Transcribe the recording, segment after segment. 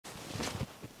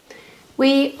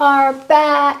We are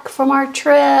back from our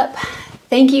trip.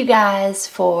 Thank you guys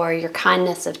for your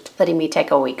kindness of letting me take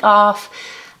a week off.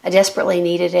 I desperately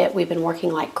needed it. We've been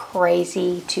working like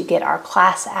crazy to get our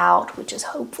class out, which is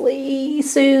hopefully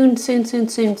soon.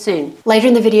 Later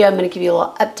in the video, I'm going to give you a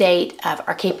little update of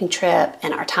our camping trip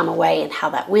and our time away and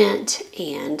how that went,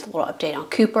 and a little update on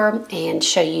Cooper, and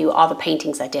show you all the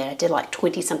paintings I did. I did like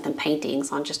 20-something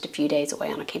paintings on just a few days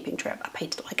away on a camping trip. I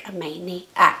painted like a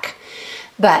maniac.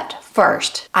 But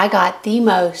first, I got the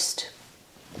most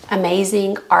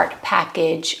amazing art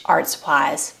package, art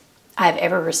supplies I've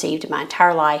ever received in my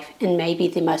entire life, and maybe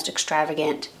the most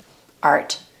extravagant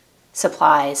art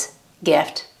supplies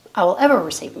gift I will ever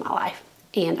receive in my life.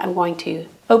 And I'm going to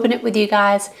open it with you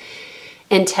guys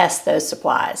and test those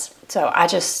supplies. So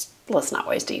let's not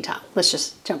waste any time. Let's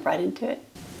just jump right into it.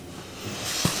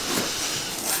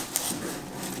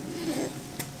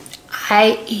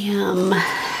 I am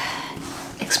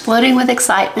exploding with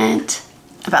excitement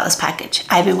about this package.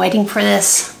 I've been waiting for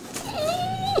this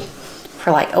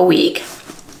for like a week,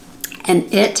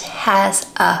 and it has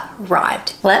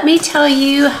arrived. Let me tell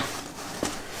you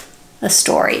the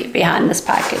story behind this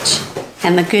package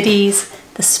and the goodies,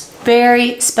 the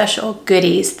very special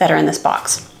goodies that are in this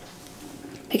box.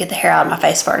 Let me get the hair out of my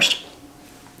face first.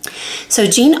 So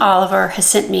Jeanne Oliver has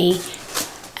sent me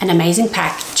an amazing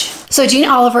package. So Jeanne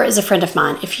Oliver is a friend of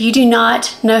mine. If you do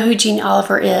not know who Jeanne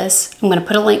Oliver is, I'm gonna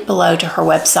put a link below to her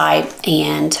website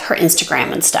and her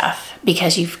Instagram and stuff,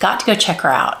 because you've got to go check her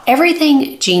out.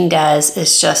 Everything Jeanne does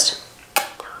is just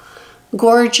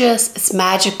gorgeous, it's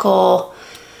magical.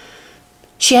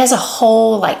 She has a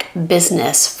whole like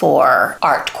business for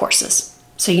art courses.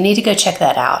 So you need to go check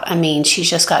that out. I mean, she's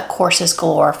just got courses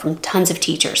galore from tons of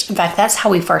teachers. In fact, that's how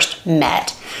we first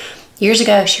met. Years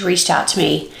ago, she reached out to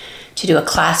me to do a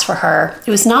class for her.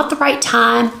 It was not the right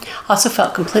time. I also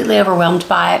felt completely overwhelmed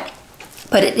by it,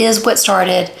 but it is what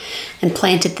started and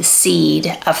planted the seed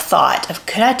of thought of,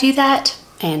 could I do that?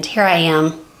 And here I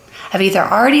am. I've either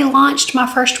already launched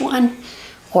my first one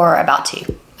or about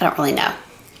to. I don't really know.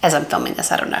 As I'm filming this,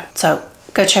 I don't know. So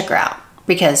go check her out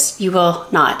because you will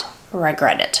not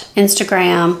regret it.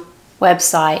 Instagram,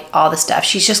 website, all the stuff.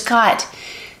 She's just got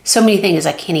so many things.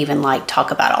 I can't even like talk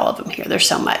about all of them here. There's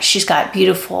so much. She's got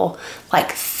beautiful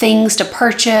like things to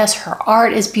purchase. Her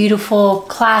art is beautiful,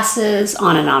 classes,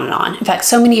 on and on and on. In fact,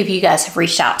 so many of you guys have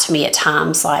reached out to me at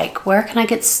times like, where can I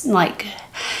get, like,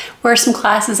 where are some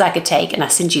classes I could take? And I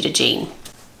send you to Jeanne.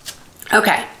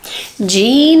 Okay,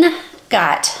 Jeanne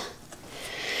got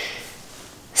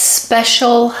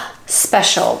special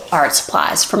art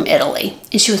supplies from Italy.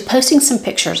 And she was posting some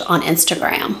pictures on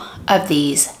Instagram of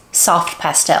these soft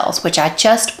pastels, which I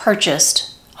just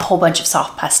purchased a whole bunch of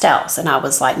soft pastels, and I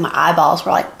was like, my eyeballs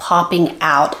were like popping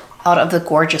out of the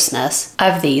gorgeousness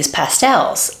of these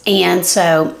pastels. And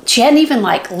so she hadn't even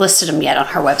like listed them yet on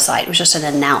her website. It was just an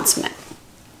announcement.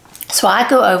 So I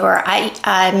go over,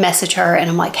 I message her and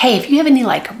I'm like, hey, if you have any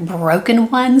like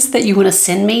broken ones that you want to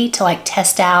send me to like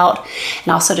test out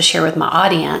and also to share with my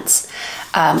audience,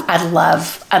 I'd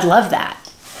love that.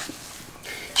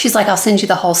 She's like, I'll send you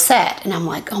the whole set. And I'm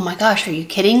like, oh my gosh, are you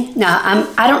kidding? Now,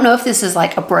 I don't know if this is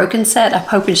like a broken set. I'm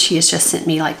hoping she has just sent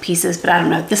me like pieces, but I don't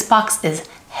know. This box is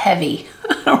heavy.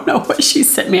 I don't know what she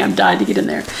sent me. I'm dying to get in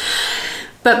there.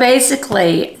 But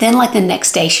basically, then like the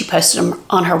next day she posted them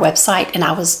on her website, and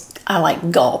I like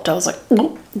gulped. I was like,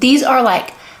 mm. These are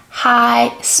like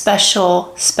high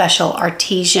special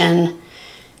artesian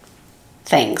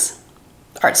things,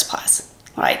 art supplies.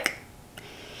 Like,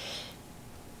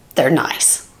 they're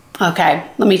nice. Okay,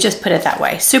 let me just put it that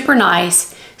way. Super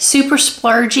nice, super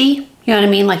splurgy. You know what I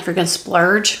mean? Like if you're gonna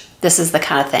splurge, this is the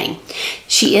kind of thing.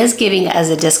 She is giving as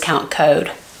a discount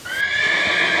code.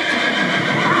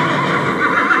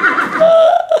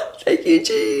 Thank you,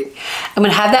 Jeanne. I'm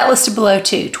gonna have that listed below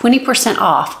too. 20%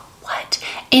 off. What?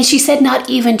 And she said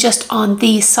not even just on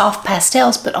these soft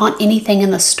pastels, but on anything in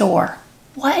the store.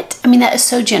 What? I mean, that is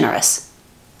so generous.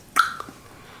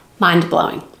 Mind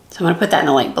blowing. So I'm gonna put that in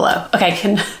the link below. Okay,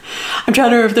 I'm trying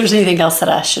to remember if there's anything else that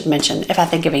I should mention. If I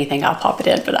think of anything, I'll pop it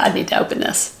in, but I need to open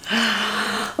this.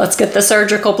 Let's get the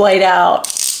surgical blade out.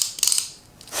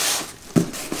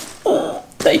 Oh,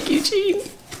 thank you, Jeanne.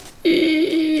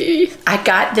 I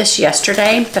got this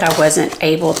yesterday, but I wasn't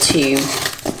able to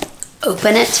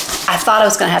open it. I thought I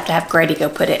was gonna have to have Grady go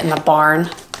put it in the barn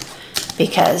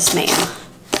because, man,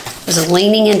 I was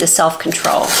leaning into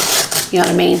self-control. You know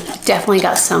what I mean? I definitely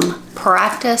got some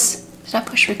practice. Did I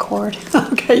push record?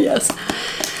 Okay, yes.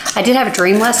 I did have a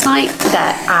dream last night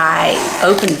that I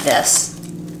opened this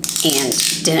and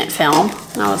didn't film.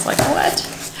 And I was like, what?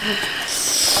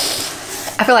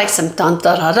 I feel like some dun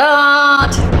dun dun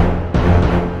dun.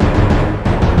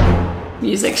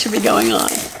 music should be going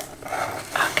on.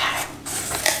 Okay.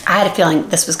 I had a feeling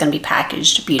this was going to be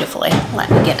packaged beautifully. Let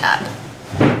me get up.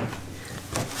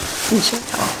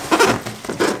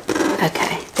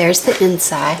 Okay, there's the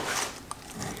inside.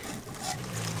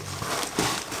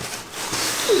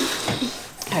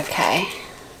 Okay.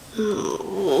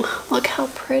 Oh, look how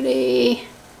pretty.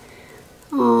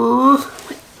 Oh,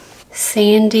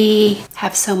 Sandi,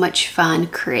 have so much fun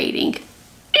creating.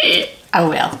 I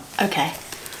will. Okay.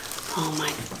 Oh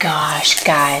my gosh,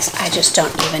 guys, I just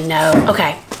don't even know.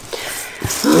 Okay.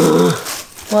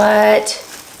 What?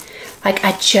 Like,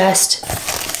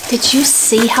 did you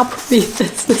see how pretty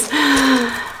this is?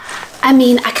 I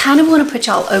mean, I kind of want to put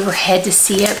y'all overhead to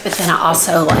see it, but then I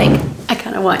also I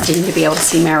kind of want Jeanne to be able to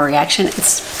see my reaction.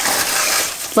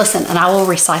 Listen, and I will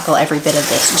recycle every bit of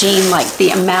this. Jeanne, like the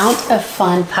amount of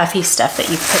fun puffy stuff that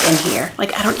you put in here,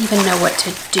 like I don't even know what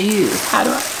to do. How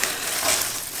do I?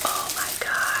 Oh my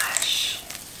gosh.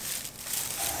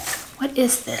 What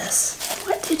is this?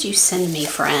 What did you send me,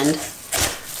 friend?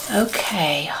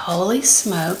 Okay, holy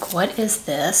smoke, what is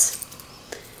this?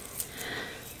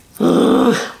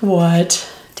 What?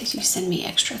 Did you send me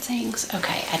extra things?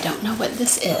 Okay, I don't know what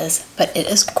this is, but it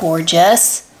is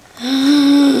gorgeous.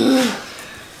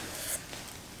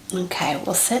 Okay,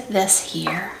 we'll set this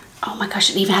here. Oh my gosh,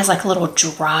 it even has like a little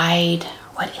dried,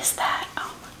 what is that?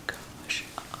 Oh my gosh.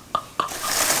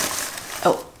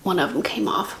 Oh, one of them came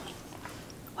off.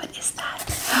 What is that?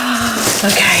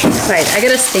 Okay, wait, I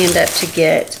gotta stand up to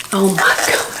get, oh my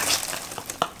gosh.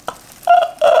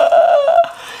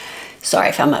 Sorry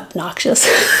if I'm obnoxious.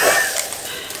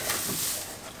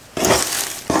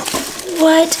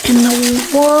 What in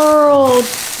the world,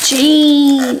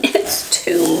 Jeanne? It's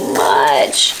too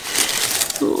much.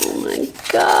 Oh my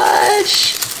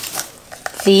gosh.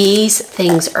 These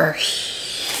things are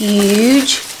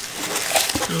huge.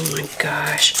 Oh my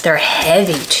gosh. They're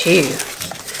heavy too.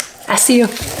 I see a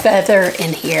feather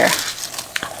in here.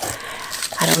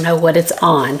 I don't know what it's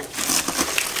on,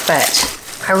 but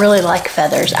I really like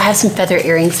feathers. I have some feather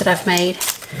earrings that I've made.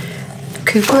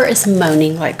 Cooper is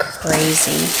moaning like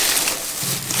crazy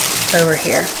over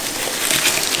here.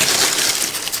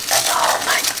 Oh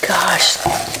my gosh.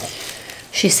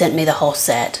 She sent me the whole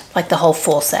set, like the whole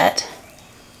full set.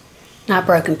 Not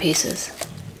broken pieces.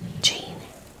 Jeanne,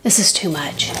 this is too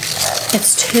much.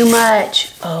 It's too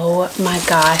much. Oh my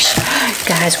gosh.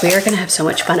 Guys, we are gonna have so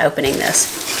much fun opening this.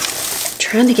 I'm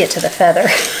trying to get to the feather.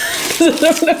 I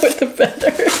don't know what the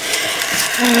feather is.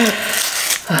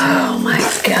 Oh my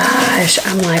gosh.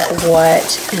 I'm like,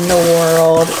 what in the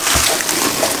world?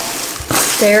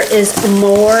 There is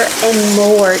more and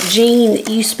more. Jeanne,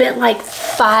 you spent like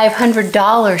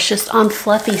 $500 just on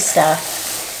fluffy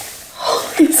stuff.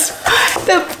 Holy,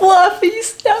 the fluffy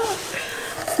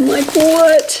stuff. I'm like,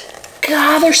 what?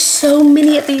 God, there's so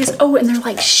many of these. Oh, and they're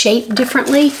like shaped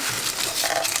differently.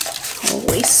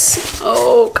 Holy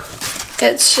smoke.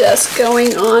 It's just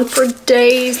going on for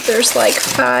days. There's like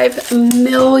 5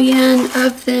 million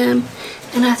of them.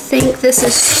 And I think this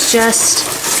is just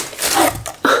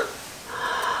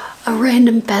a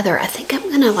random feather. I think I'm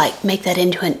gonna like make that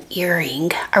into an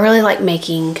earring. I really like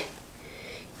making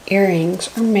earrings,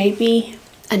 or maybe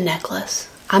a necklace.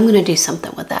 I'm gonna do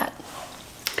something with that.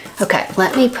 Okay,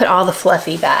 let me put all the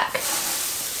fluffy back.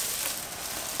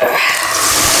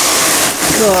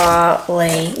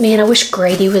 Golly. Man, I wish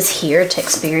Grady was here to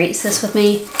experience this with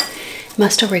me. Am I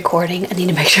still recording? I need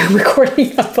to make sure I'm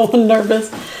recording. I'm feeling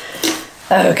nervous.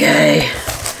 Okay.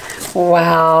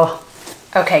 Wow.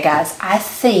 Okay, guys, I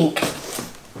think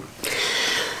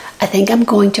I'm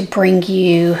going to bring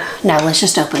you, no, let's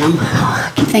just open them.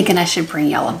 I keep thinking I should bring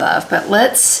y'all above, but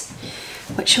what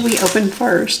should we open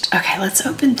first? Okay, let's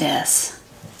open this.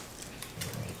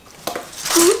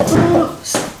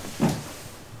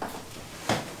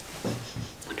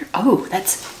 Oh, I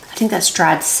think that's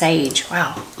dried sage.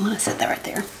 Wow, I'm gonna set that right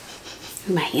there.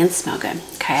 Ooh, my hands smell good.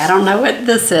 Okay, I don't know what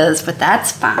this is, but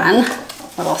that's fine.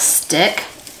 Little stick.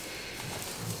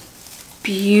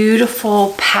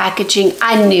 Beautiful packaging.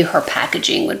 I knew her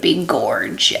packaging would be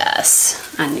gorgeous.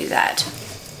 I knew that.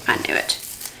 I knew it.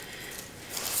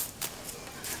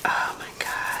 Oh my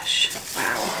gosh.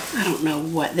 Wow. I don't know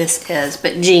what this is,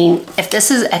 but Jeanne, if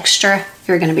this is extra,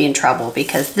 you're gonna be in trouble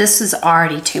because this is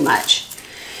already too much.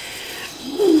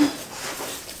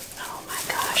 Oh my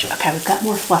gosh. Okay, we've got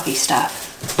more fluffy stuff.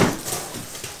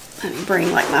 Let me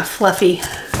bring like my fluffy.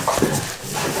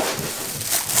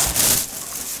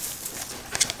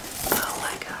 Oh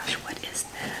my gosh, what is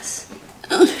this?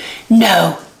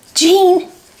 No, Jeanne,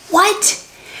 what?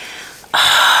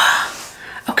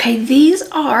 Okay, these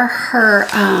are her,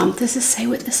 does this say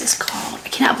what this is called? I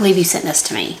cannot believe you sent this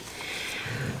to me.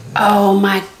 Oh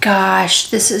my gosh,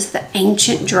 this is the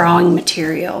ancient drawing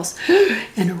materials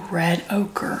in red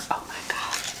ochre. Oh my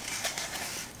God.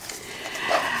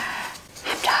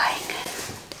 I'm dying.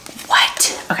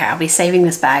 What? Okay, I'll be saving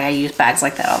this bag. I use bags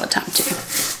like that all the time too.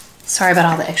 Sorry about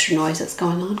all the extra noise that's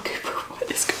going on.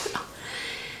 What is going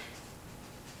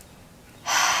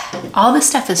on? All this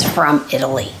stuff is from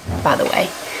Italy, by the way.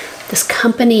 This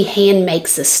company hand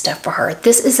makes this stuff for her.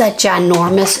 This is a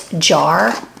ginormous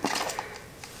jar.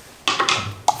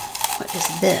 What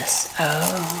is this?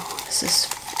 Oh, this is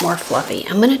more fluffy.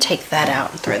 I'm gonna take that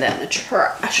out and throw that in the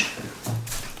trash.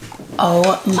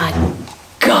 Oh my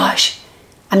gosh,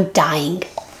 I'm dying.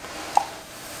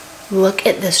 Look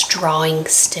at this drawing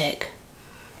stick.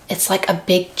 It's like a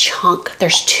big chunk.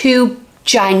 There's 2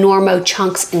 ginormo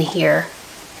chunks in here.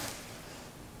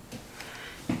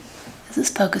 Is this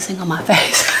focusing on my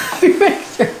face?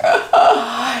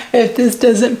 If this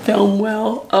doesn't film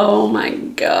well, oh my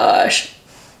gosh.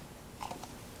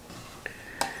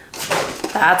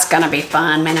 That's gonna be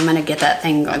fun, man. I'm gonna get that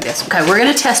thing like this. Okay, we're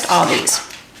gonna test all these.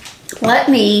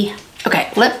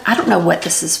 I don't know what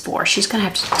this is for. She's gonna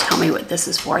have to tell me what this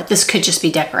is for. This could just be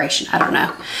decoration, I don't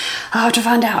know. I'll have to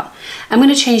find out. I'm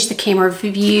gonna change the camera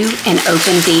view and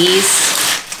open these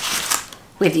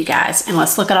with you guys. And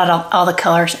let's look at all the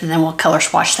colors and then we'll color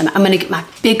swatch them. I'm gonna get my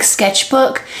big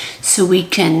sketchbook so we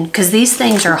can, cause these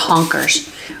things are honkers.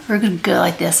 We're gonna go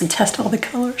like this and test all the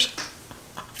colors.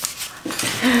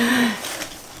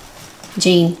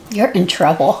 Jeanne, you're in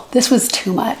trouble. This was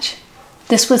too much.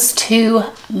 This was too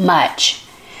much.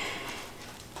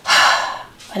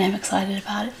 But I'm excited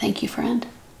about it. Thank you, friend.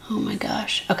 Oh my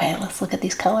gosh. Okay, let's look at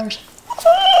these colors.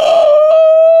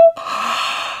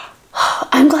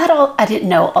 I'm glad I didn't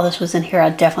know all this was in here. I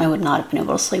definitely would not have been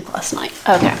able to sleep last night.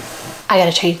 Okay, I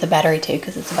gotta change the battery too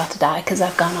because it's about to die because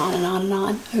I've gone on and on and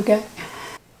on. Okay.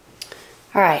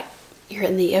 All right, you're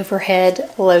in the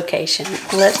overhead location.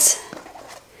 Let's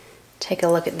take a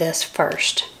look at this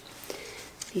first.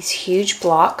 These huge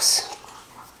blocks.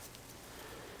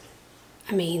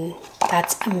 I mean,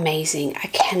 that's amazing. I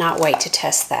cannot wait to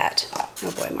test that.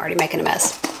 Oh boy, I'm already making a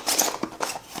mess.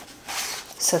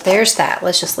 So there's that.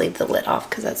 Let's just leave the lid off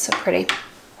because that's so pretty.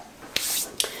 I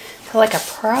feel like I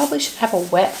probably should have a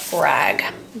wet rag,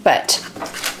 but I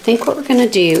think what we're gonna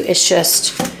do is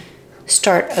just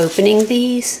start opening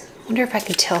these. I wonder if I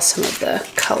can tell some of the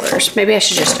colors. Maybe I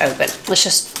should just open.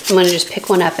 I'm gonna just pick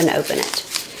one up and open it.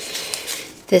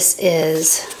 This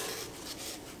is,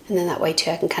 and then that way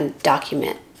too I can kind of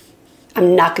document.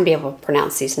 I'm not gonna be able to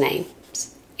pronounce these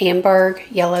names. Amberg,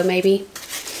 yellow maybe.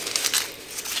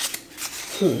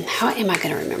 How am I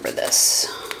gonna remember this?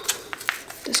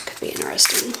 This could be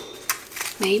interesting.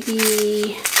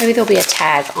 Maybe there'll be a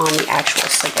tag on the actual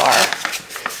cigar.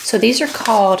 So these are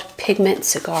called pigment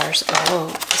cigars.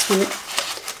 Oh,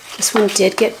 this one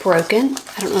did get broken.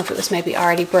 I don't know if it was maybe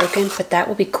already broken, but that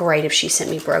would be great if she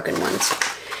sent me broken ones.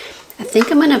 I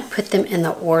think I'm gonna put them in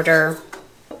the order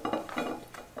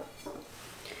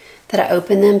that I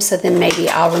open them, so then maybe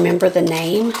I'll remember the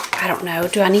name. I don't know.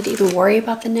 Do I need to even worry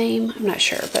about the name? I'm not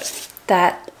sure, but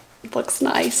that looks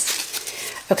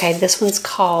nice. Okay, this one's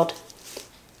called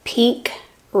Pink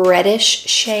Reddish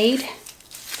Shade.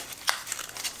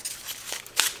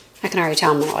 I can already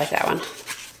tell I'm gonna like that one.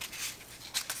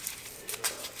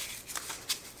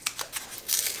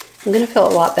 I'm gonna feel a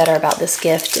lot better about this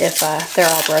gift if they're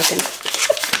all broken.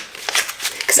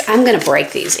 Because I'm gonna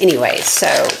break these anyway,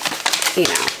 so, you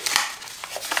know.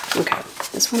 Okay,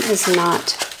 this one is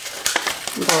not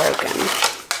broken.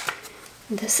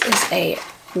 This is a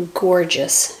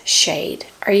gorgeous shade.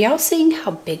 Are y'all seeing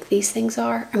how big these things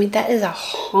are? I mean, that is a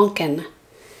honkin'.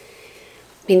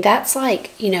 I mean, that's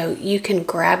like, you know, you can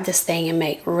grab this thing and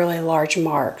make really large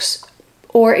marks.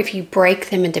 Or if you break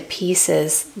them into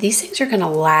pieces, these things are gonna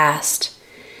last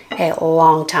a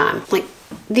long time. Like,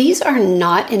 these are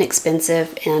not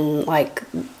inexpensive in like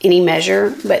any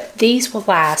measure, but these will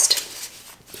last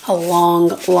a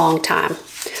long, long time.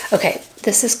 Okay,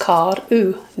 this is called,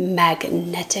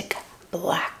 Magnetic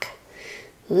Black.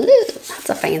 Ooh, that's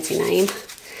a fancy name.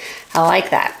 I like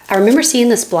that. I remember seeing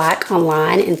this black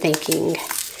online and thinking,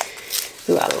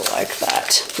 ooh, I like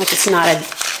that. Like, it's not a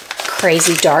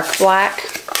crazy dark black.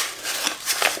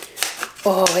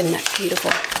 Oh, isn't that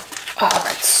beautiful? Oh,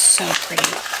 that's so pretty.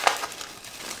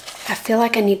 I feel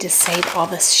like I need to save all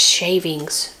the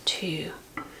shavings too.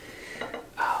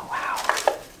 Oh, wow.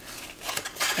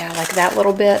 Yeah, like that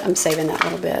little bit, I'm saving that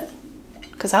little bit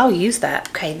because I'll use that.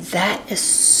 Okay, that is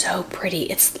so pretty.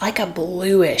 It's like a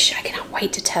bluish. I cannot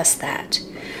wait to test that.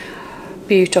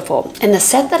 Beautiful. And the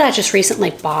set that I just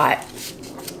recently bought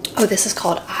Oh, this is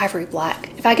called Ivory Black.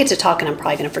 If I get to talking, I'm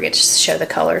probably going to forget to show the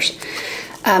colors.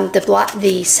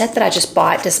 The set that I just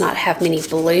bought does not have many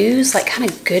blues, like kind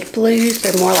of good blues.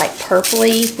 They're more like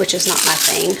purpley, which is not my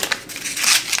thing.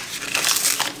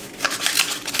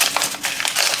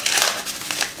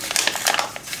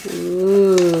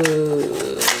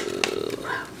 Ooh,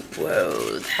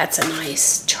 whoa, that's a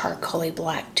nice charcoaly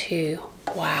black too.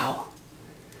 Wow.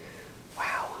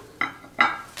 Wow.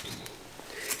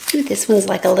 Ooh, this one's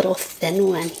like a little thin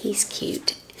one. He's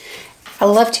cute. I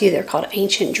love too, they're called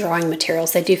ancient drawing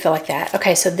materials. They do feel like that.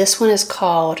 Okay, so this one is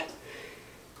called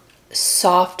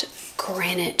Soft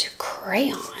Granite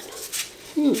Crayon.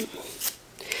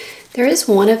 There is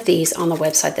one of these on the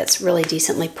website that's really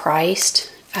decently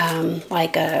priced,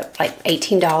 like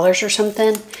 $18 or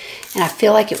something. And I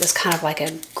feel like it was kind of like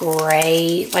a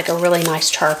gray, like a really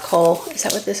nice charcoal. Is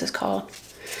that what this is called?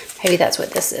 Maybe that's what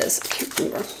this is. I can't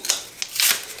remember.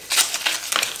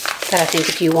 But I think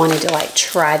if you wanted to like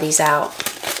try these out,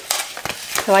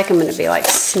 I feel like I'm going to be like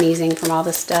sneezing from all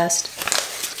this dust.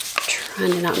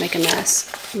 Trying to not make a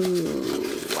mess.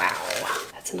 Ooh, wow.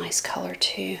 That's a nice color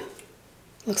too.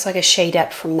 Looks like a shade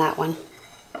up from that one.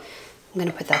 I'm going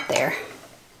to put that there.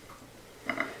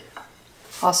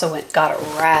 Also got a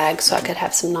rag so I could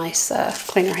have some nice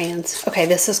cleaner hands. Okay,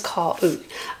 this is called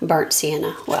Burnt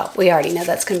Sienna. Well, we already know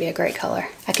that's going to be a great color.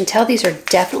 I can tell these are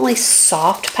definitely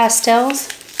soft pastels.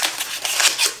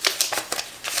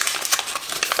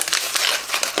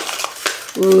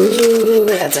 Ooh,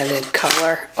 that's a good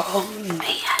color. Oh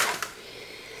man.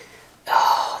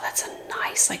 Oh, that's a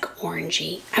nice like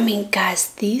orangey. I mean,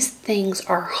 guys, these things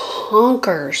are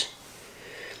honkers.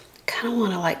 Kind of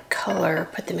want to like color,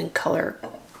 put them in color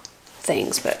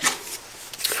things, but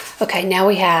okay, now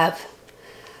we have,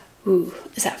 ooh,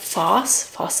 is that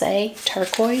Fosse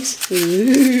turquoise?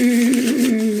 Ooh.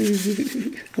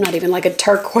 I'm not even like a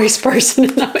turquoise person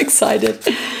and I'm excited.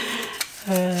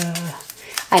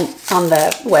 And on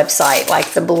the website,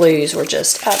 like the blues were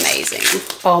just amazing.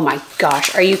 Oh my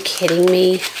gosh, are you kidding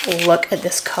me? Look at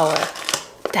this color.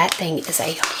 That thing is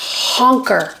a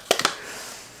honker.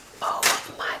 Oh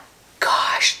my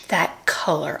gosh, that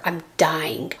color, I'm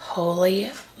dying.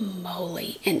 Holy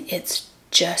moly, and it's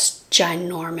just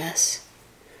ginormous.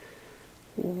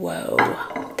 Whoa,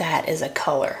 that is a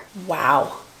color.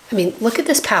 Wow. I mean, look at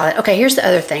this palette. Okay, here's the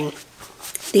other thing.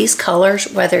 These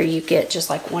colors, whether you get just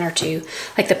like one or two,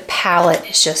 like the palette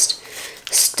is just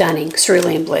stunning.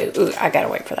 Cerulean blue. Ooh, I gotta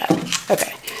wait for that.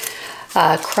 Okay.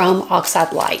 Chrome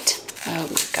Oxide Light. Oh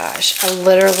my gosh. I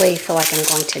literally feel like I'm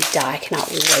going to die. I cannot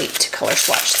wait to color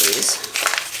swatch these.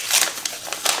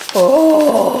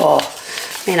 Oh,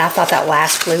 man, I thought that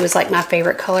last blue was like my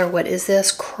favorite color. What is this?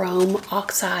 Chrome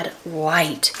Oxide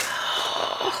Light.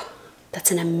 Oh, that's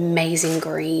an amazing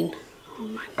green. Oh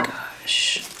my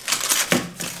gosh.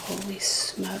 Holy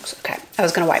smokes. Okay, I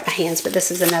was going to wipe my hands, but this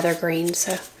is another green,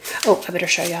 so... Oh, I better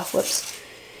show y'all. Whoops.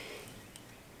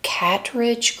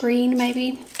 Catridge green,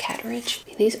 maybe? Catridge.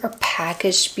 These are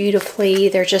packaged beautifully.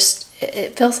 They're just...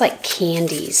 It feels like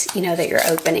candies, you know, that you're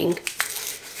opening.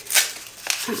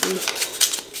 They're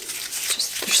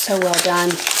so well done.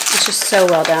 It's just so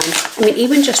well done. I mean,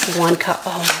 even just one cup.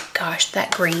 Oh my gosh,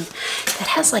 that green. That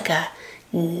has like a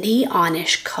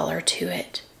neonish color to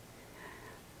it.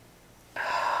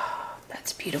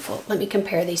 That's beautiful. Let me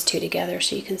compare these two together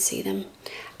so you can see them.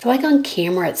 I feel like on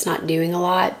camera it's not doing a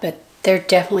lot, but they're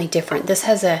definitely different. This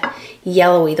has a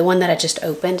yellowy. The one that I just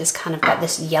opened is kind of got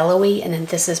this yellowy, and then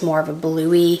this is more of a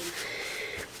bluey.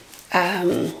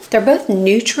 They're both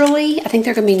neutrally. I think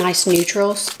they're going to be nice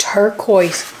neutrals.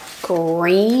 Turquoise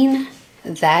green.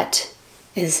 That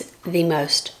is the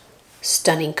most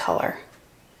stunning color.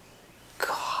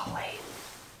 Golly.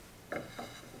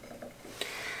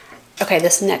 Okay,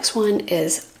 this next one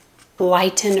is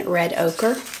Lighten Red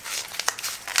Ochre.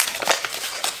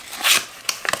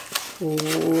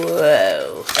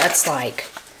 Whoa, that's like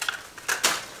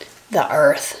the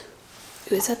earth.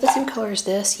 Ooh, is that the same color as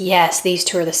this? Yes, these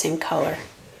two are the same color.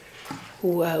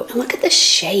 Whoa, and look at the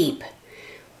shape.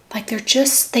 Like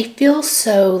they feel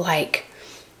so like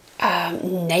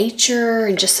nature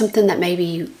and just something that maybe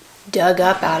you dug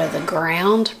up out of the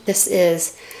ground. This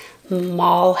is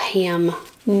Malham.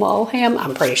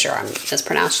 I'm pretty sure I'm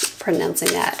mispronouncing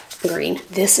that green.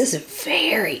 This is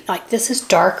very, like this is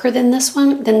darker than this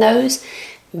one, than those.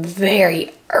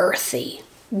 Very earthy.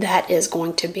 That is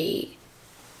going to be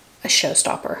a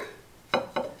showstopper.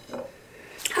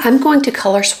 I'm going to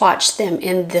color swatch them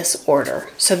in this order.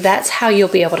 So that's how you'll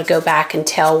be able to go back and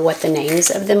tell what the names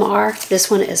of them are.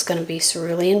 This one is going to be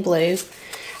Cerulean Blue.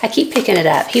 I keep picking it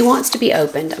up. He wants to be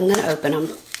opened. I'm going to open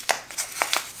them.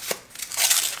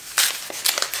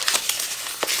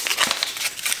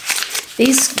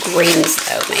 These greens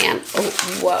though, man. Oh,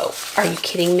 whoa. Are you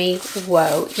kidding me?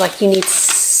 Whoa. Like you need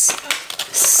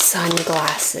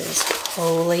sunglasses.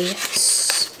 Holy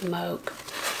smoke.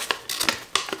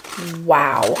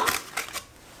 Wow.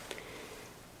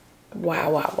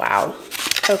 Wow, wow, wow.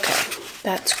 Okay.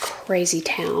 That's crazy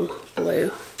town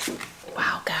blue.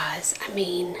 Wow, guys. I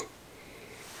mean,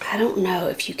 I don't know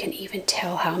if you can even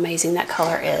tell how amazing that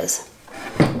color is.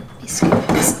 Let me scoop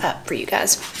this up for you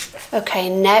guys. Okay,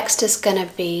 next is gonna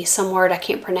be some word I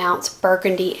can't pronounce,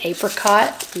 burgundy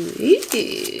apricot. Ooh.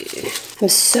 I'm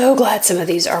so glad some of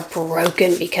these are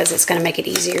broken because it's gonna make it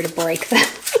easier to break them.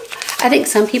 I think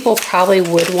some people probably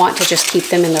would want to just keep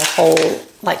them in their whole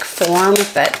like form,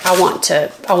 but I want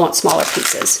smaller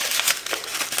pieces.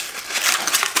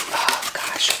 Oh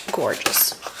gosh,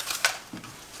 gorgeous.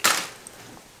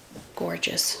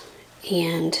 Gorgeous.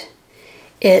 And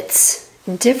it's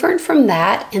different from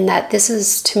that in that this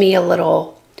is to me a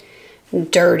little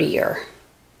dirtier.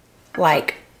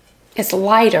 Like it's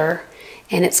lighter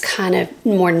and it's kind of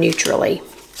more neutrally.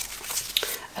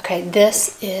 Okay,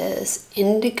 this is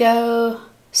indigo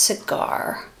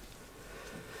cigar,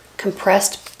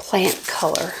 compressed plant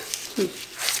color.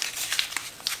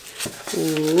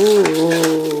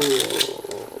 Ooh.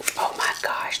 Oh my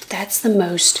gosh, that's the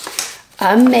most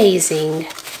amazing.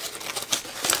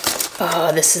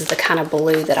 Oh, this is the kind of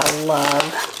blue that I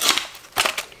love.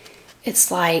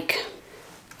 It's like,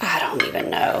 I don't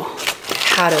even know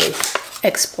how to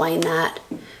explain that.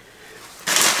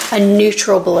 A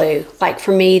neutral blue. Like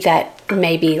for me, that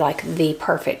may be like the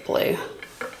perfect blue.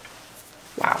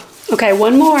 Wow. Okay,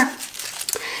 one more.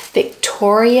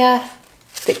 Victoria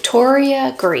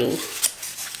green.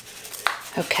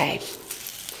 Okay.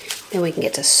 Then we can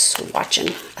get to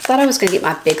swatching. I thought I was gonna get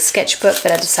my big sketchbook,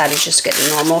 but I decided just to get the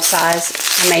normal size.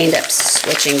 I may end up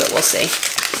switching, but we'll see.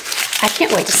 I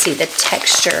can't wait to see the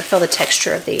texture, feel the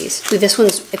texture of these. Ooh, this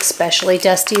one's especially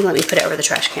dusty. Let me put it over the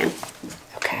trash can.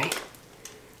 Okay,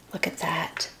 look at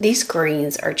that. These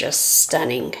greens are just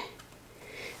stunning.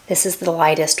 This is the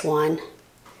lightest one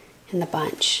in the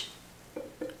bunch.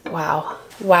 Wow,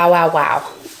 wow, wow,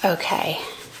 wow. Okay,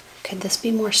 could this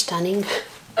be more stunning?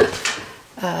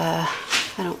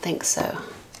 I don't think so.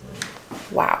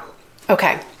 Wow.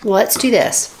 Okay, well, let's do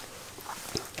this.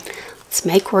 Let's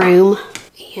make room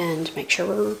and make sure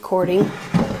we're recording.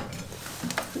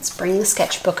 Let's bring the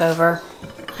sketchbook over.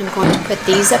 I'm going to put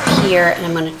these up here and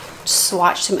I'm going to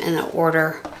swatch them in the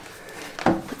order.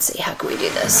 Let's see, how can we do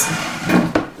this?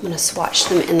 I'm going to swatch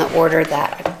them in the order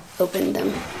that I opened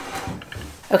them.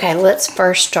 Okay, let's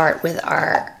first start with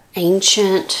our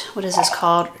ancient, what is this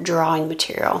called? Drawing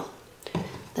material.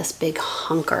 This big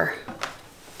hunker.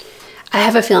 I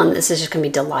have a feeling this is just gonna be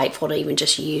delightful to even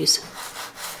just use.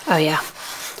 Oh yeah.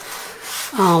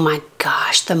 Oh my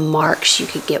gosh, the marks you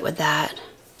could get with that.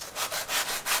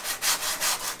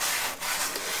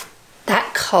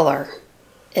 That color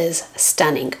is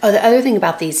stunning. Oh, the other thing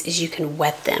about these is you can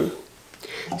wet them.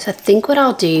 So I think what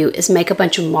I'll do is make a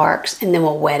bunch of marks and then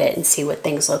we'll wet it and see what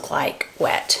things look like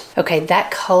wet. Okay, that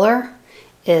color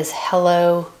is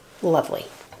Hello Lovely.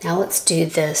 Now let's do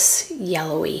this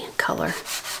yellowy color.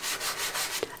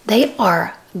 They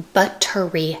are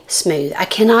buttery smooth. I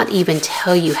cannot even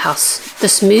tell you how, the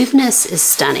smoothness is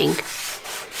stunning.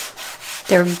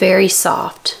 They're very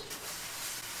soft.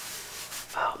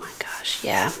 Oh my gosh,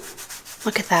 yeah.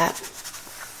 Look at that.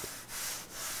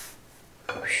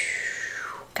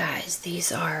 Guys,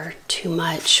 these are too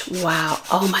much. Wow.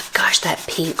 Oh my gosh, that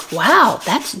pink. Wow,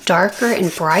 that's darker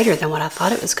and brighter than what I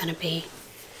thought it was gonna be.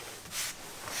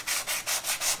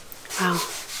 Wow.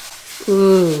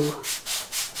 Ooh.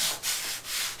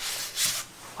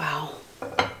 Wow.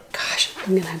 Gosh,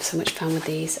 I'm gonna have so much fun with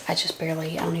these. I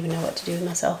don't even know what to do with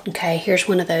myself. Okay, here's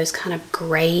one of those kind of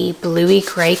gray, bluey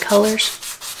gray colors.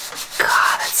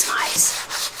 God, that's nice.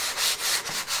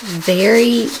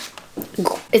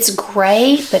 It's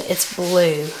gray, but it's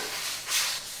blue.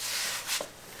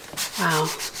 Wow.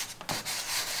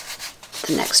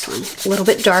 The next one, a little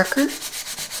bit darker.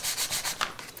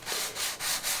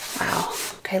 Wow.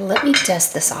 Okay, let me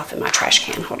dust this off in my trash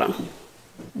can. Hold on.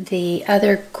 The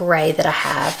other gray that I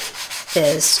have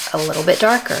is a little bit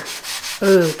darker.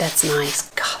 Ooh, that's nice.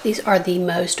 God, these are the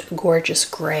most gorgeous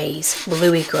grays,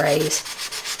 bluey grays.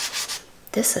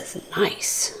 This is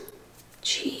nice.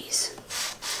 Jeez.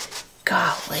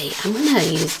 Golly, I'm gonna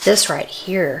use this right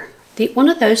here. One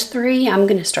of those three I'm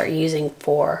gonna start using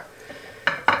for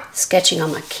sketching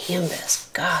on my canvas.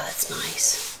 God, that's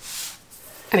nice.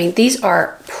 I mean, these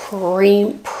are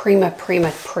prima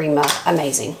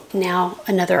amazing. Now,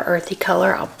 another earthy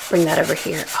color. I'll bring that over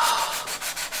here. Oh,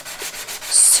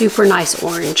 super nice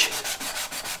orange.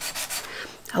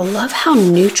 I love how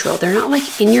neutral. They're not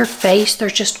like in your face. They're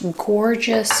just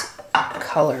gorgeous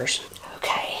colors.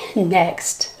 Okay,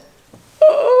 next.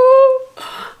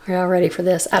 Are y'all ready for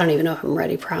this? I don't even know if I'm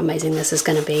ready for how amazing this is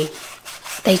gonna be.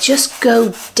 They just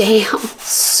go down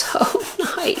so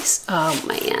nice. Oh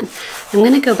man. I'm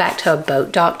gonna go back to a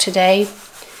boat dock today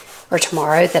or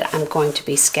tomorrow that I'm going to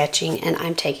be sketching, and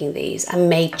I'm taking these. I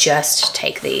may just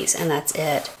take these and that's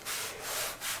it.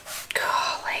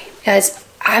 Golly. Guys,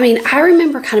 I mean, I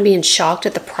remember kind of being shocked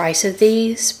at the price of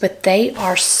these, but they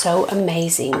are so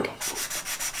amazing.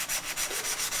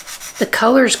 The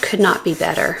colors could not be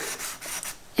better.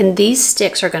 And these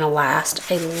sticks are gonna last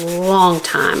a long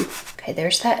time. Okay,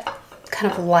 there's that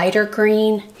kind of lighter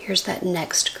green. Here's that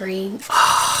next green.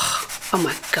 Oh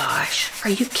my gosh, are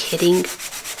you kidding?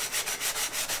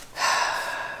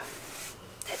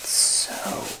 It's so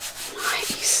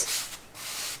nice.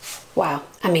 Wow,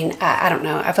 I mean, I don't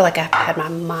know. I feel like I've had my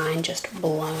mind just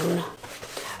blown.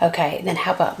 Okay, then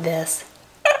how about this?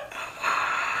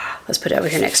 Let's put it over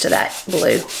here next to that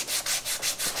blue.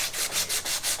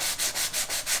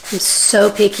 I'm so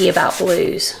picky about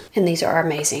blues, and these are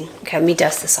amazing. Okay, let me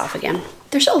dust this off again.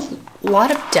 There's a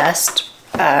lot of dust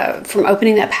from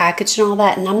opening that package and all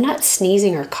that, and I'm not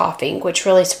sneezing or coughing, which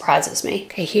really surprises me.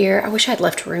 Okay, here, I wish I'd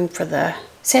left room for the...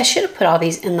 See, I should have put all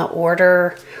these in the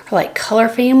order, or like color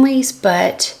families,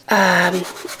 but I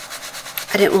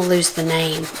didn't want to lose the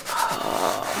name.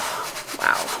 Oh,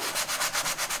 wow.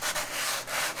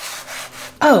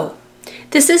 Oh,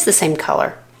 this is the same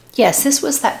color. Yes, this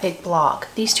was that big block.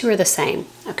 These two are the same.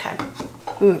 Okay.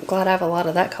 Ooh, I'm glad I have a lot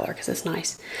of that color because it's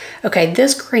nice. Okay,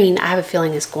 this green I have a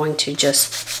feeling is going to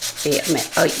just be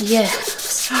amazing. Oh,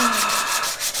 yes.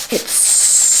 It's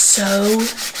so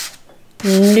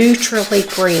neutrally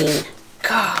green.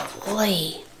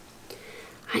 Golly.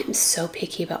 I am so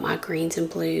picky about my greens and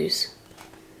blues.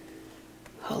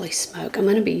 Holy smoke. I'm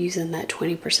going to be using that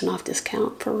 20% off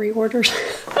discount for reorders.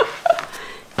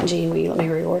 Jeanne, will you let me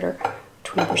reorder?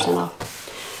 20%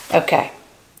 off. Okay,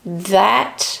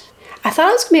 that, I thought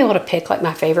I was gonna be able to pick like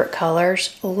my favorite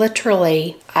colors.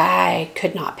 Literally, I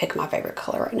could not pick my favorite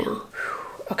color right now.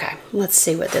 Okay, let's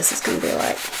see what this is gonna be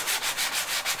like.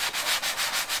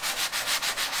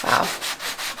 Wow.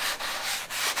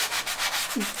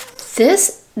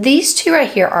 These two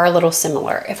right here are a little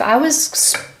similar. If I was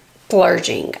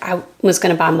splurging, I was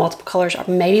gonna buy multiple colors, I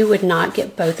maybe would not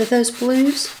get both of those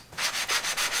blues.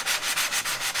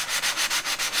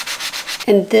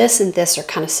 And this are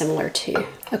kind of similar too.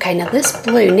 Okay, now this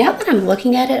blue, now that I'm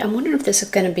looking at it, I'm wondering if this is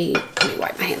gonna be, let me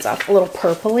wipe my hands off, a little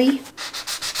purpley.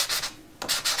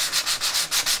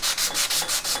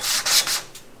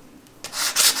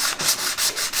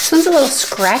 This one's a little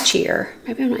scratchier.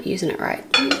 Maybe I'm not using it right.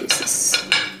 Let me use this.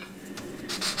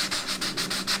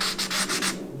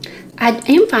 I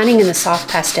am finding in the soft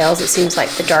pastels, it seems like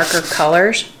the darker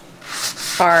colors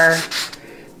are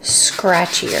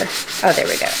scratchier. Oh, there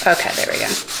we go. Okay, there we go.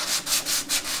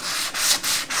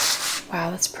 Wow,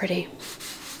 that's pretty.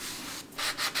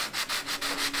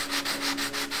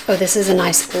 Oh, this is a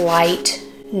nice light,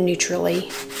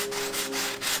 neutrally.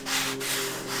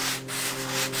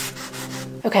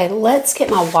 Okay, let's get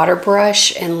my water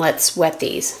brush and let's wet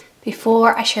these.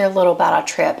 Before I share a little about our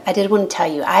trip, I did want to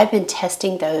tell you, I've been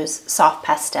testing those soft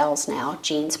pastels now,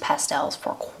 Jeanne's pastels,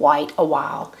 for quite a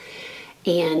while.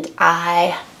 And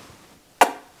I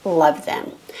love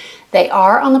them. They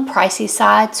are on the pricey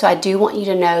side, so I do want you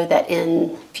to know that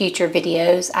in future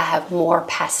videos I have more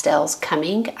pastels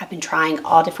coming. I've been trying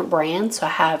all different brands, so I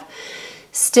have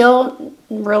still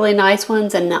really nice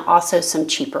ones and also some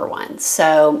cheaper ones.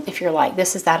 So if you're like,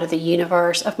 this is out of the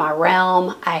universe of my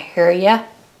realm, I hear ya.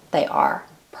 They are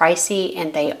pricey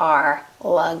and they are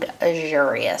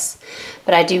luxurious.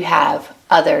 But I do have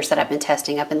others that I've been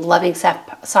testing. I've been loving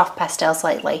soft pastels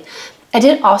lately. I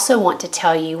did also want to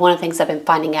tell you one of the things I've been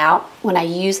finding out. When I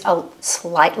use a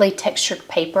slightly textured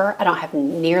paper, I don't have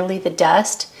nearly the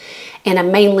dust, and I'm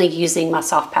mainly using my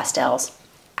soft pastels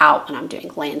out when I'm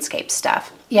doing landscape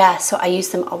stuff. Yeah, so I use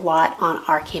them a lot on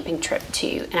our camping trip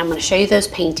too, and I'm going to show you those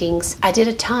paintings. I did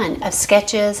a ton of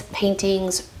sketches,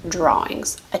 paintings,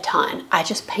 drawings, a ton. I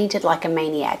just painted like a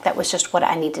maniac. That was just what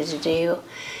I needed to do,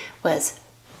 was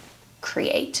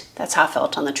create. That's how I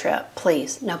felt on the trip.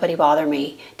 Please, nobody bother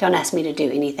me. Don't ask me to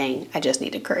do anything. I just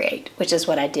need to create, which is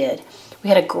what I did. We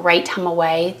had a great time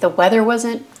away. The weather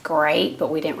wasn't great,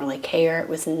 but we didn't really care. It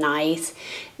was nice.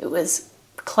 It was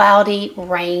cloudy,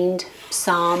 rained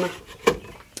some.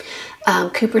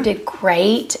 Cooper did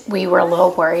great. We were a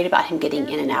little worried about him getting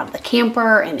in and out of the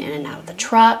camper and in and out of the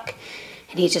truck.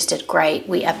 and he just did great.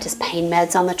 We upped his pain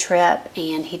meds on the trip,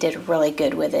 and he did really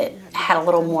good with it. Had a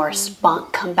little more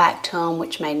spunk come back to him,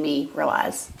 which made me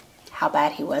realize how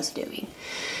bad he was doing.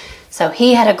 So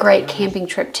he had a great camping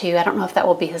trip too. I don't know if that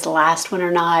will be his last one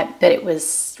or not, but it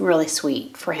was really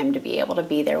sweet for him to be able to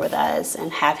be there with us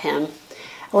and have him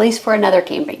at least for another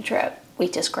camping trip. We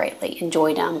just greatly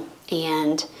enjoyed him,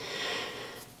 and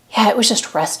yeah, it was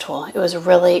just restful. It was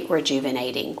really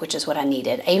rejuvenating, which is what I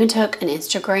needed. I even took an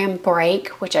Instagram break,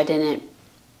 which I didn't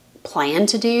plan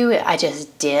to do. I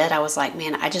just did. I was like,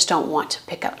 man, I just don't want to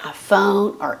pick up my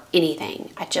phone or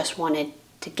anything. I just wanted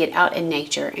to get out in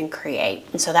nature and create.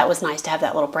 And so that was nice to have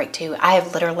that little break too. I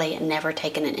have literally never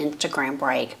taken an Instagram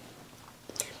break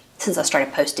since I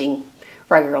started posting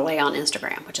regularly on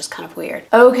Instagram, which is kind of weird.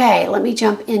 Okay, let me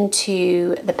jump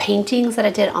into the paintings that I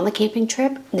did on the camping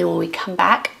trip. And then when we come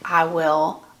back, I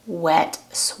will wet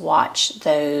swatch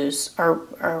those,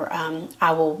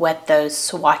 I will wet those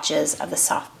swatches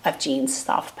of Jeanne's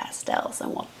soft pastels, and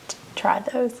we'll try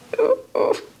those,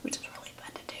 which is really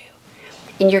fun to do.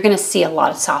 And you're gonna see a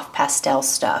lot of soft pastel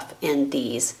stuff in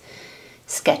these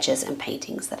sketches and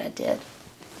paintings that I did.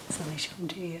 So let me show them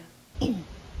to you.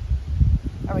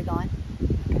 Are we going?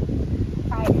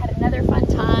 All right, had another fun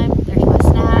time. There's my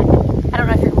snack. I don't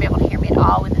know if you're gonna be able to hear me at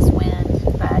all with this wind,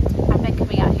 but I've been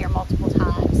coming out here multiple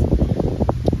times.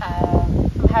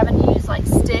 I'm having to use like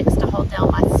sticks to hold down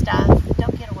my stuff.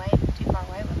 Don't get away too far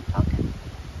away when I'm talking.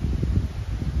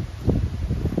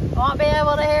 Won't be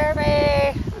able to hear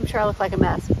me. I'm sure I look like a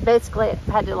mess. Basically, I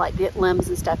had to like get limbs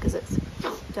and stuff because it's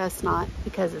just not,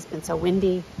 because it's been so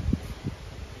windy.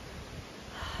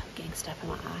 I'm getting stuff in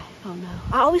my eye. Oh no.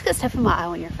 I always get stuff in my eye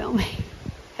when you're filming.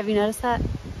 Have you noticed that?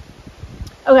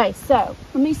 Okay, so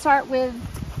let me start with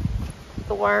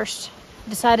the worst.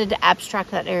 Decided to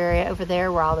abstract that area over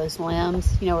there where all those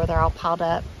limbs, you know, where they're all piled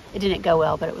up. It didn't go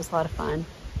well, but it was a lot of fun.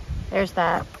 There's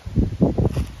that.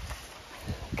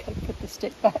 Gotta put the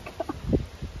stick back on.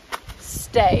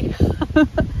 Stay.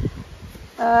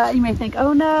 You may think,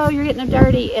 oh no, you're getting them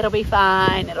dirty. It'll be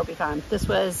fine. It'll be fine. This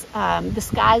was, the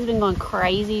sky's been going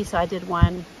crazy, so I did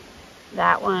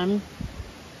that one.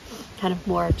 Kind of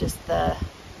more of just the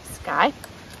sky.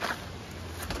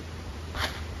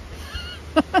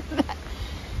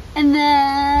 And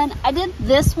then I did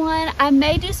this one. I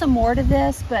may do some more to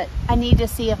this, but I need to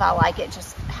see if I like it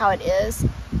just how it is.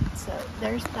 So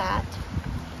there's that.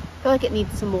 I feel like it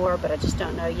needs some more, but I just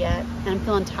don't know yet. And I'm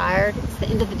feeling tired. It's the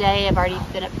end of the day. I've already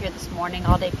been up here this morning,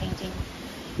 all day painting.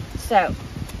 So,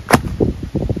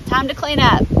 time to clean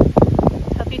up.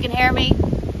 Hope you can hear me.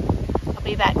 I'll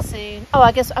be back soon. Oh,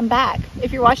 I guess I'm back.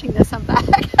 If you're watching this, I'm back.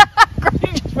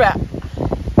 Great, just wrap.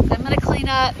 So I'm gonna clean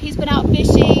up. He's been out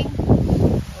fishing.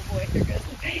 Oh boy, here goes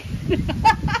the paint.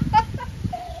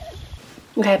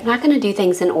 Okay, I'm not gonna do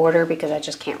things in order because I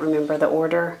just can't remember the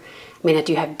order. I mean, I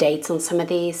do have dates on some of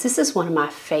these. This is one of my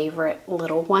favorite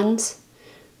little ones.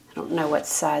 I don't know what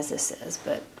size this is,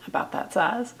 but about that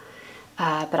size.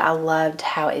 But I loved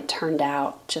how it turned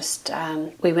out. Just,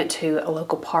 we went to a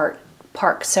local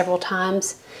park several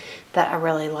times that I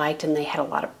really liked, and they had a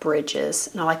lot of bridges.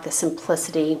 And I like the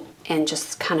simplicity and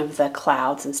just kind of the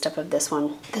clouds and stuff of this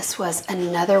one. This was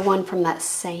another one from that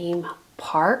same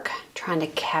park, trying to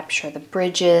capture the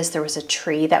bridges. There was a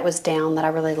tree that was down that I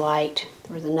really liked.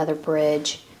 There was another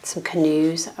bridge, some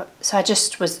canoes. So I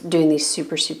just was doing these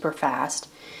super, super fast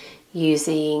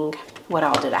using, what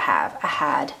all did I have? I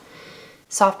had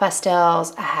soft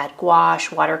pastels, I had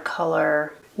gouache,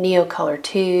 watercolor, Neocolor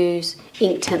 2s,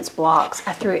 ink tints blocks.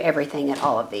 I threw everything at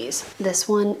all of these. This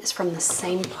one is from the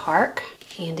same park.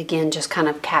 And again, just kind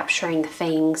of capturing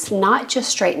things, not just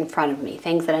straight in front of me,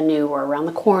 things that I knew were around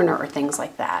the corner or things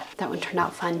like that. That one turned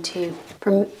out fun too.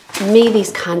 For me,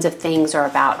 these kinds of things are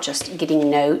about just getting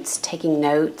notes, taking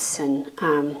notes. And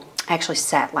I actually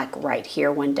sat like right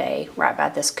here one day, right by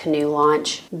this canoe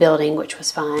launch building, which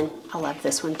was fun. I love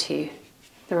this one too.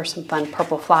 There were some fun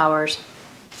purple flowers.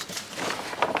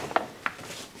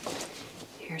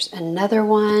 Here's another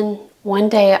one. One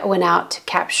day I went out to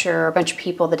capture a bunch of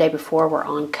people. The day before were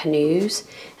on canoes,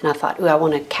 and I thought, ooh, I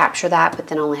want to capture that, but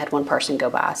then I only had one person go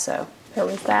by, so there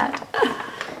was that.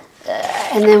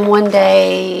 And then one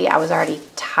day I was already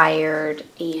tired,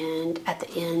 and at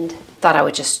the end thought I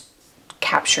would just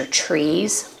capture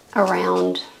trees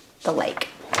around the lake.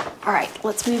 All right,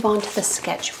 let's move on to the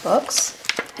sketchbooks.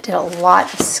 I did a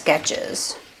lot of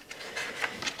sketches.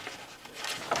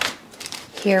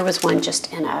 Here was one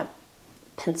just in a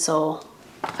pencil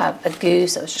of a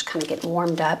goose that was just kind of getting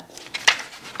warmed up.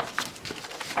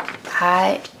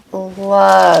 I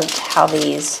loved how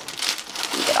these,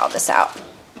 let me get all this out,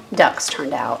 ducks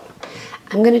turned out.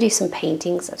 I'm gonna do some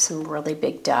paintings of some really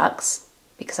big ducks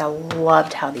because I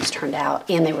loved how these turned out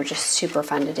and they were just super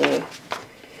fun to do.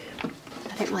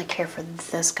 I didn't really care for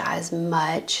this guy as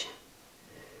much,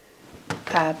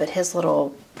 but his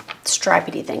little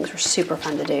stripedy things were super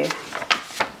fun to do.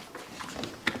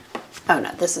 Oh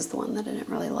no, this is the one that I didn't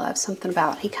really love. Something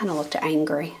about, he kind of looked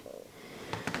angry.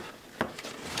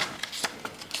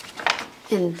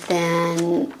 And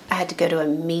then I had to go to a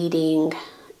meeting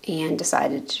and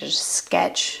decided to just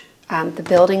sketch the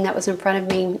building that was in front of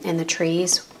me and the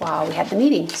trees while we had the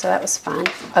meeting. So that was fun.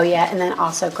 Oh yeah, and then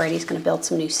also Grady's gonna build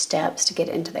some new steps to get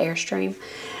into the Airstream.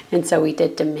 And so we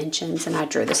did dimensions and I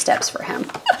drew the steps for him.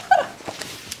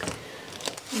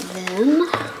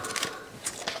 Then,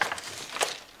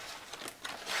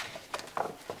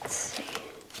 let's see.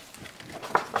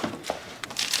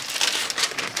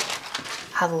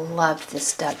 I love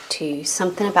this duck too.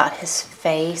 Something about his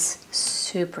face,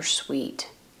 super sweet.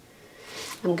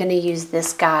 I'm gonna use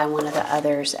this guy, one of the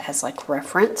others, as like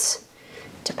reference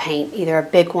to paint either a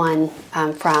big one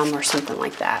from or something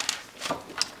like that.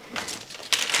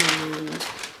 And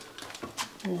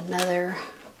another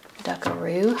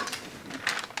duckaroo.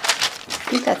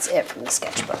 I think that's it from the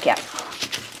sketchbook, yeah.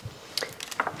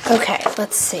 Okay,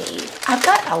 let's see. I've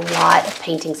got a lot of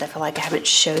paintings I feel like I haven't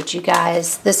showed you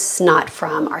guys. This is not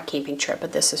from our camping trip,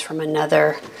 but this is from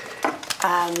another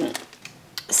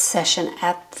session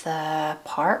at the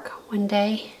park one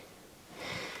day.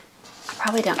 I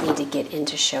probably don't need to get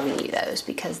into showing you those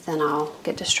because then I'll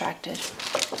get distracted.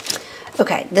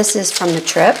 Okay, this is from the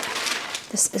trip.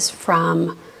 This is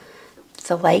from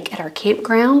the lake at our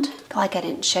campground. I feel like I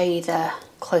didn't show you the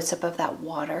close-up of that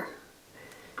water.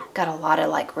 Got a lot of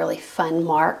like really fun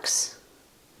marks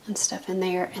and stuff in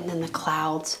there, and then the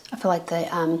clouds. I feel like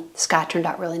the sky turned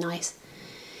out really nice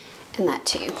in that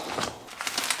too.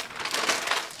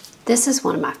 This is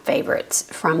one of my favorites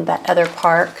from that other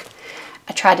park.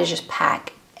 I tried to just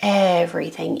pack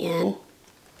everything in.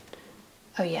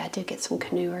 Oh yeah, I did get some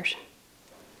canoers.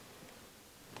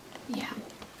 Yeah,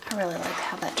 I really like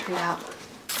how that turned out.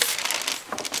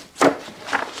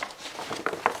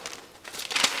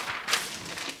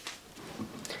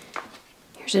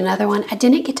 Here's another one. I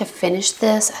didn't get to finish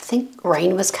this. I think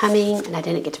rain was coming and I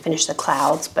didn't get to finish the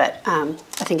clouds, but I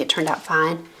think it turned out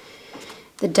fine.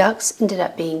 The ducks ended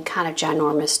up being kind of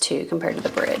ginormous too compared to the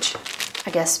bridge.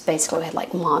 I guess basically we had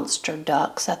like monster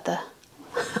ducks at the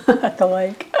at the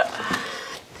lake.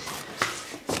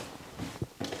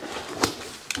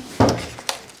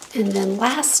 And then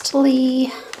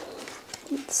lastly,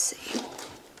 let's see.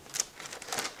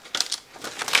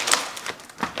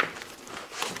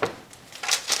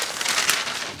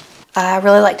 I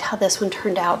really liked how this one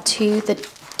turned out too. The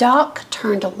duck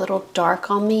turned a little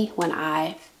dark on me when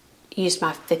I used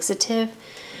my fixative.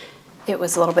 It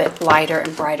was a little bit lighter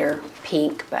and brighter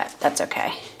pink, but that's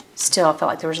okay. Still, I felt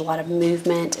like there was a lot of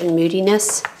movement and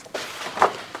moodiness.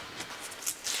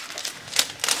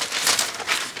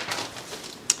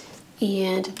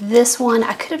 And this one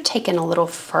I could have taken a little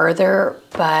further,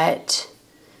 but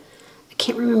I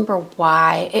can't remember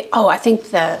why. Oh, I think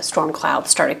the storm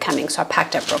clouds started coming, so I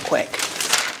packed up real quick.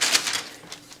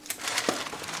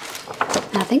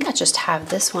 And I think I just have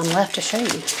this one left to show you.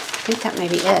 I think that may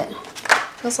be it.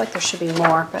 Feels like there should be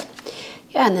more, but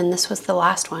yeah, and then this was the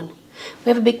last one. We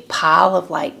have a big pile of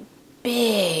like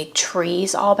big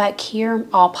trees all back here,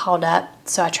 all piled up.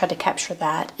 So I tried to capture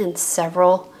that in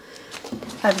several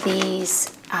of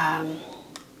these.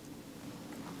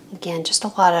 Again, just a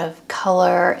lot of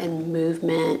color and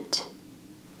movement.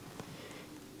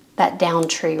 That down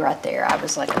tree right there, I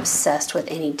was like obsessed with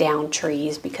any down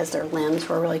trees because their limbs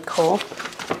were really cool.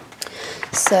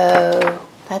 So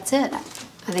that's it.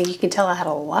 I think you can tell I had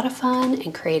a lot of fun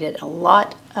and created a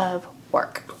lot of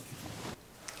work.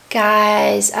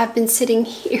 Guys, I've been sitting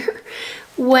here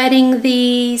wetting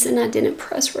these and I didn't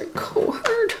press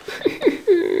record.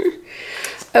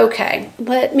 Okay,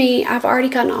 I've already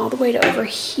gotten all the way to over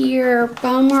here.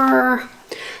 Bummer.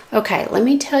 Okay, let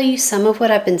me tell you some of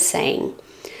what I've been saying.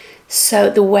 So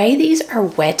the way these are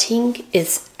wetting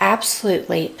is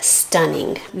absolutely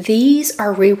stunning. These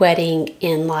are re-wetting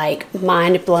in like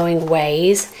mind-blowing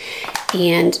ways,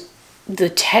 and the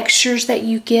textures that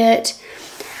you get,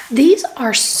 these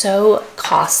are so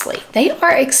costly. They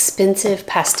are expensive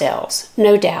pastels,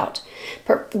 no doubt.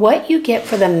 But what you get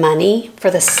for the money,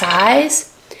 for the size,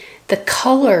 the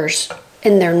colors,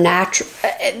 and their natural,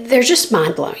 they're just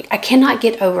mind-blowing. I cannot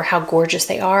get over how gorgeous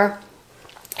they are.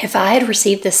 If I had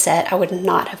received this set, I would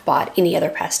not have bought any other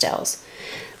pastels.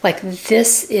 Like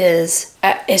this is,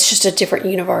 it's just a different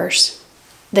universe.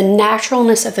 The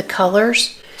naturalness of the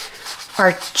colors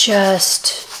are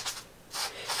just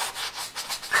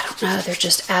Oh, they're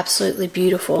just absolutely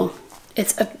beautiful.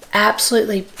 It's an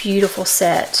absolutely beautiful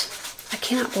set. I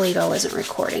cannot believe I wasn't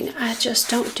recording. I just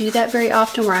don't do that very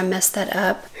often where I mess that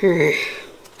up.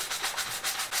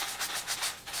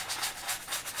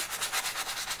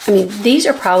 I mean, these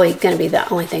are probably going to be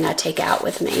the only thing I take out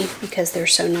with me because they're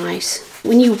so nice.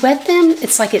 When you wet them,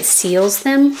 it's like it seals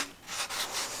them.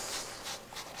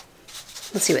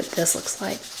 Let's see what this looks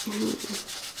like.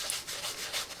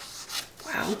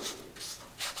 Wow.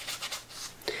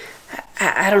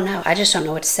 I don't know. I just don't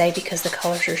know what to say because the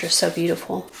colors are just so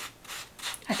beautiful.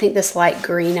 I think this light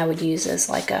green I would use as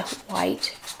like a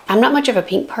white. I'm not much of a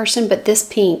pink person, but this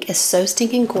pink is so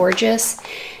stinking gorgeous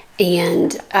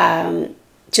and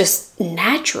just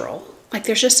natural. Like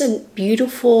there's just a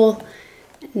beautiful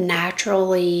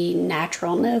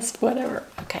naturalness, whatever.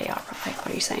 Okay, y'all probably,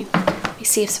 what are you saying? Let me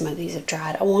see if some of these have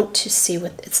dried. I want to see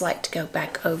what it's like to go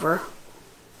back over.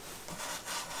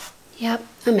 Yep,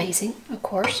 amazing, of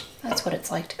course. That's what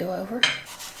it's like to go over.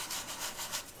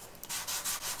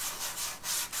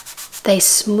 They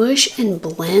smush and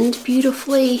blend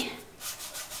beautifully.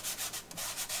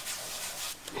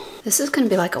 This is going to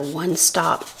be like a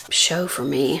one-stop show for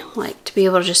me. Like to be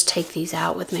able to just take these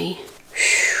out with me.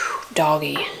 Whew,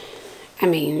 doggy. I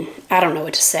mean, I don't know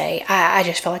what to say. I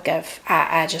just feel like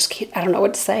I just can't, I don't know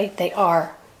what to say. They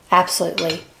are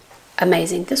absolutely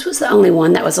amazing. This was the only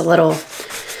one that was a little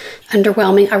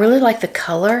underwhelming. I really like the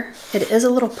color. It is a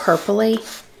little purpley,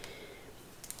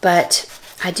 but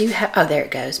I do have, oh, there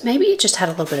it goes. Maybe it just had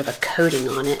a little bit of a coating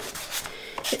on it.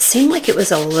 It seemed like it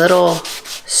was a little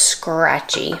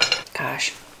scratchy.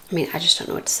 Gosh, I mean, I just don't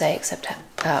know what to say except,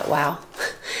 wow.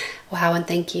 Wow, and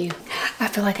thank you. I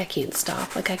feel like I can't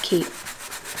stop. Like I keep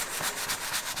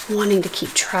wanting to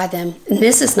try them. And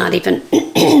this is not even,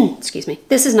 excuse me,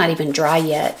 this is not even dry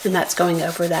yet. And that's going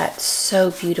over that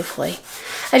so beautifully.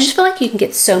 I just feel like you can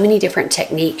get so many different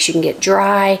techniques. You can get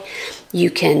dry,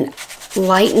 you can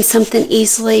lighten something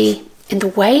easily. And the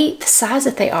way, the size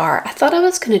that they are, I thought I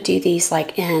was going to do these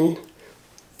like in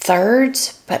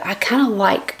thirds, but I kind of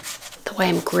like the way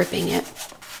I'm gripping it.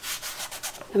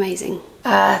 Amazing.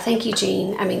 Thank you,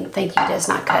 Jeanne. I mean, thank you does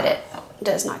not cut it.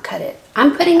 Does not cut it.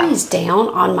 I'm putting these down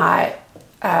on my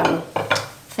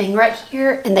thing right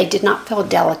here, and they did not feel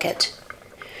delicate.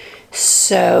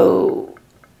 So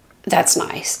that's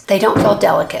nice. They don't feel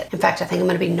delicate. In fact, I think I'm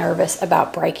going to be nervous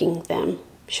about breaking them.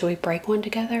 Should we break one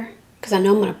together? Because I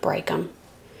know I'm going to break them.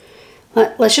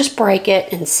 Let's just break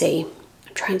it and see.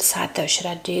 I'm trying to decide though, should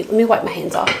I do, let me wipe my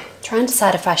hands off. I'm trying to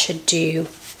decide if I should do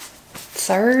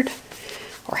third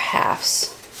or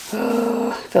halves.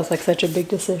 Oh, feels like such a big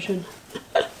decision.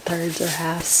 Thirds or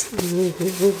halves.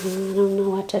 I don't know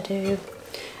what to do.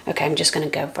 Okay, I'm just going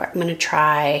to go for it. I'm going to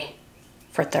try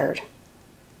for third.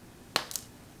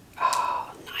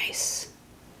 Oh, nice.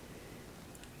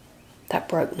 That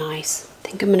broke nice.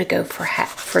 I think I'm going to go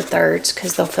for thirds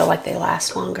because they'll feel like they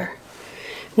last longer.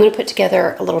 I'm going to put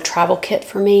together a little travel kit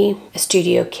for me, a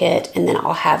studio kit, and then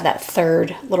I'll have that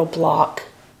third little block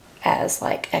as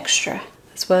like extra.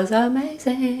 This was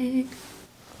amazing.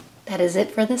 That is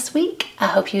it for this week. I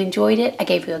hope you enjoyed it. I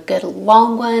gave you a good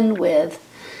long one with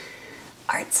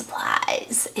art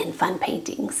supplies and fun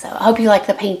paintings. So I hope you like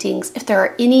the paintings. If there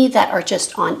are any that are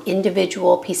just on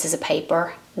individual pieces of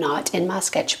paper, not in my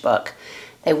sketchbook,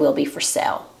 they will be for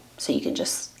sale. So you can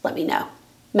just let me know.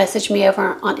 Message me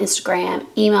over on Instagram,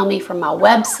 email me from my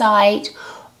website,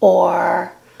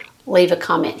 or leave a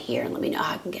comment here and let me know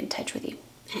how I can get in touch with you.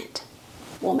 And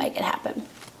we'll make it happen.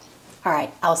 All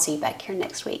right, I'll see you back here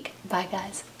next week. Bye,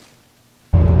 guys.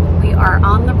 We are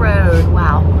on the road.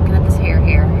 Wow, looking at this hair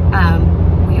here.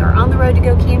 We are on the road to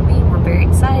go camping. We're very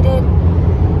excited.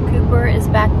 Cooper is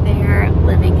back there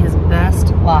living his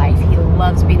best life. He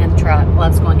loves being in the truck,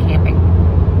 loves going camping.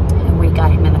 And we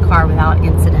got him in the car without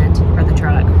incident, or the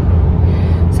truck.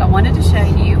 So I wanted to show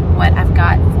you what I've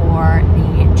got for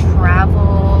the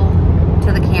travel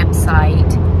to the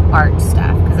campsite art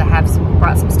stuff, because I have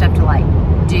brought some stuff to like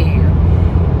do.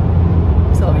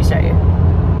 So let me show you.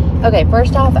 Okay,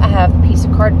 first off, I have a piece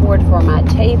of cardboard for my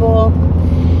table.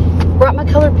 Brought my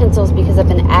colored pencils because I've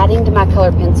been adding to my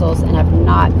colored pencils and I've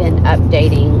not been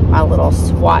updating my little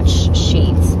swatch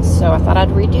sheets. So I thought I'd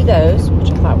redo those,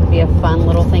 which I thought would be a fun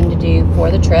little thing to do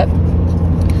for the trip.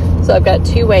 So I've got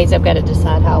two ways I've got to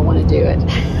decide how I want to do it.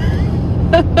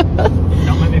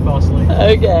 Don't let me fall asleep.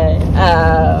 Okay.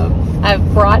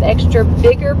 I've brought extra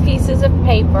bigger pieces of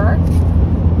paper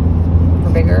for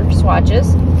bigger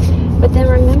swatches. But then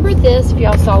remember this, if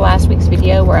y'all saw last week's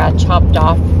video where I chopped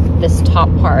off this top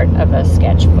part of a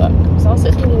sketchbook. I was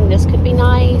also thinking this could be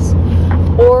nice.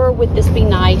 Or would this be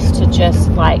nice to just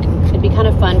like, it'd be kind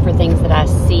of fun for things that I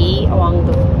see along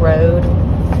the road,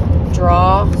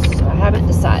 draw. So I haven't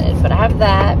decided, but I have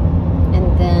that.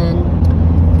 And then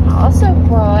I also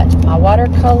brought my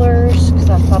watercolors because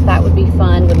I thought that would be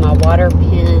fun with my water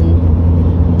pen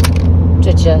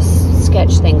to just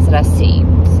sketch things that I see.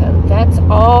 So that's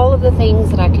all of the things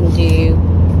that I can do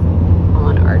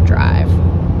on our drive.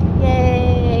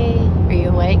 Yay! Are you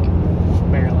awake?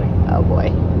 Barely. Oh boy.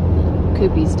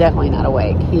 Koopy's definitely not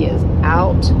awake. He is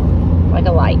out like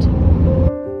a light.